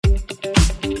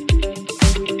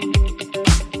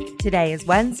Today is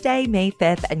Wednesday, May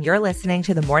 5th, and you're listening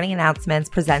to the morning announcements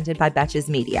presented by Betches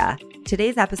Media.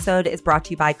 Today's episode is brought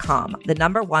to you by Calm, the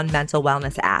 #1 mental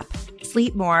wellness app.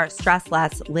 Sleep more, stress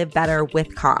less, live better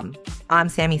with Calm. I'm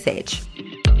Sammy Sage.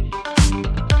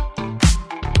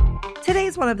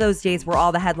 Today's one of those days where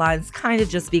all the headlines kind of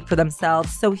just speak for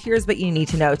themselves, so here's what you need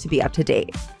to know to be up to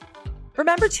date.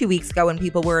 Remember 2 weeks ago when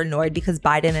people were annoyed because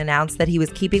Biden announced that he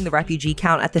was keeping the refugee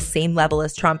count at the same level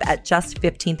as Trump at just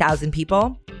 15,000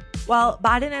 people? Well,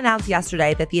 Biden announced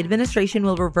yesterday that the administration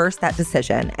will reverse that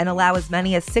decision and allow as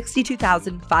many as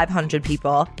 62,500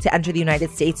 people to enter the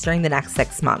United States during the next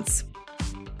 6 months.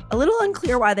 A little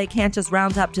unclear why they can't just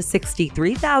round up to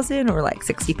 63,000 or like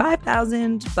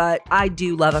 65,000, but I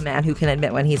do love a man who can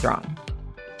admit when he's wrong.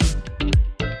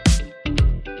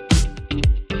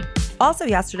 Also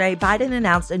yesterday, Biden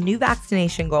announced a new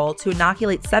vaccination goal to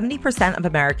inoculate 70% of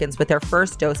Americans with their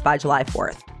first dose by July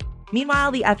 4th.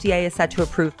 Meanwhile, the FDA is set to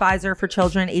approve Pfizer for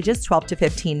children ages 12 to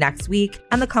 15 next week,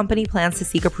 and the company plans to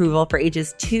seek approval for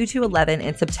ages 2 to 11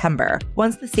 in September,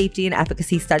 once the safety and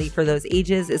efficacy study for those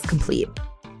ages is complete.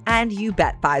 And you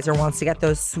bet Pfizer wants to get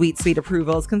those sweet, sweet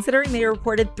approvals, considering they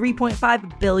reported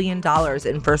 $3.5 billion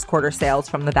in first quarter sales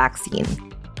from the vaccine.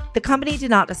 The company did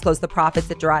not disclose the profits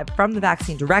it derived from the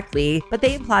vaccine directly, but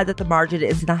they implied that the margin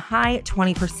is in the high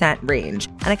 20% range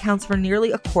and accounts for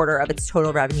nearly a quarter of its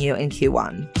total revenue in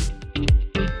Q1.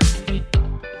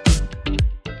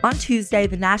 On Tuesday,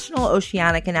 the National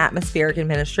Oceanic and Atmospheric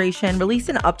Administration released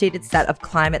an updated set of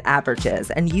climate averages,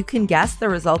 and you can guess the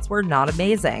results were not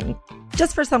amazing.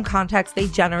 Just for some context, they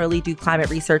generally do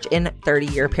climate research in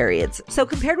 30-year periods. So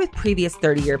compared with previous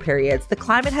 30-year periods, the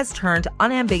climate has turned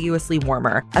unambiguously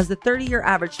warmer, as the 30-year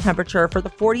average temperature for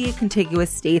the 48 contiguous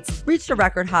states reached a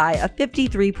record high of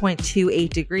 53.28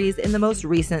 degrees in the most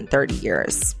recent 30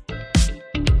 years.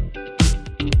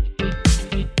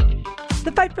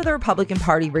 The fight for the Republican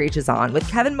Party rages on, with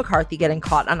Kevin McCarthy getting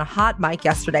caught on a hot mic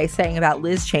yesterday saying about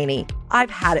Liz Cheney, "I've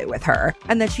had it with her,"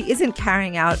 and that she isn't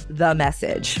carrying out the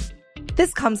message.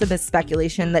 This comes amidst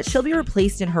speculation that she'll be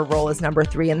replaced in her role as number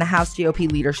 3 in the House GOP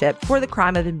leadership for the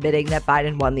crime of admitting that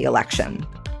Biden won the election.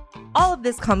 All of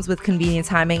this comes with convenient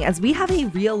timing, as we have a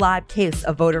real live case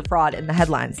of voter fraud in the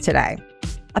headlines today.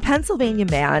 A Pennsylvania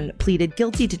man pleaded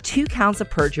guilty to 2 counts of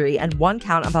perjury and 1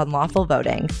 count of unlawful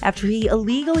voting after he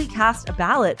illegally cast a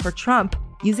ballot for Trump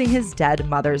using his dead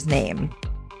mother's name.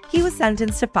 He was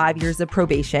sentenced to 5 years of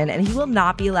probation, and he will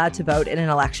not be allowed to vote in an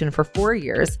election for 4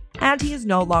 years, and he is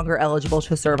no longer eligible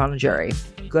to serve on a jury.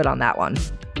 Good on that one.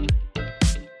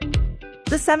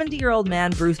 The 70-year-old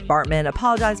man, Bruce Bartman,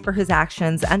 apologized for his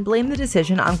actions and blamed the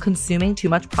decision on consuming too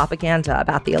much propaganda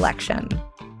about the election.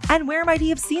 And where might he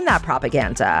have seen that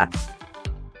propaganda?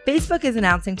 Facebook is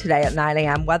announcing today at 9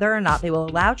 a.m. whether or not they will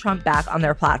allow Trump back on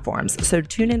their platforms, so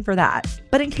tune in for that.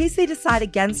 But in case they decide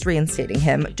against reinstating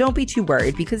him, don't be too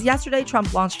worried, because yesterday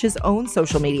Trump launched his own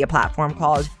social media platform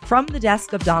called From the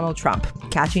Desk of Donald Trump,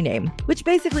 catchy name, which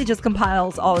basically just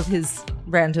compiles all of his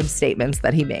random statements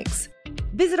that he makes.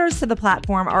 Visitors to the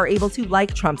platform are able to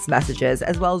like Trump's messages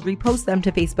as well as repost them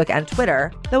to Facebook and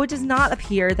Twitter, though it does not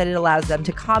appear that it allows them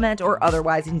to comment or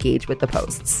otherwise engage with the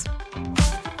posts.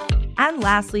 And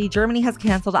lastly, Germany has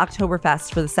canceled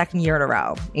Oktoberfest for the 2nd year in a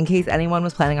row, in case anyone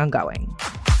was planning on going.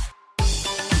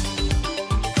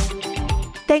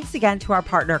 Thanks again to our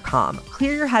partner Calm.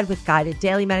 Clear your head with guided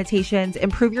daily meditations,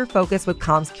 improve your focus with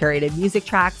Calm's curated music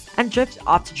tracks, and drift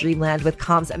off to dreamland with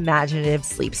Calm's imaginative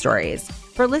sleep stories.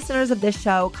 For listeners of this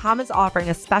show, Calm is offering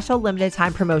a special limited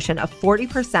time promotion of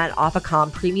 40% off a Calm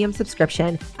premium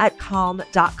subscription at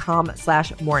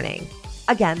calm.com/morning.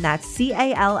 Again, that's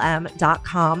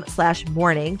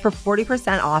calm.com/morning for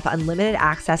 40% off unlimited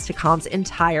access to Calm's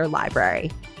entire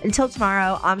library. Until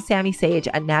tomorrow, I'm Sammy Sage,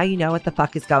 and now you know what the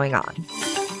fuck is going on.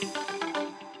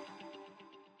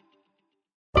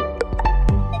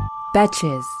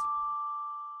 Betches.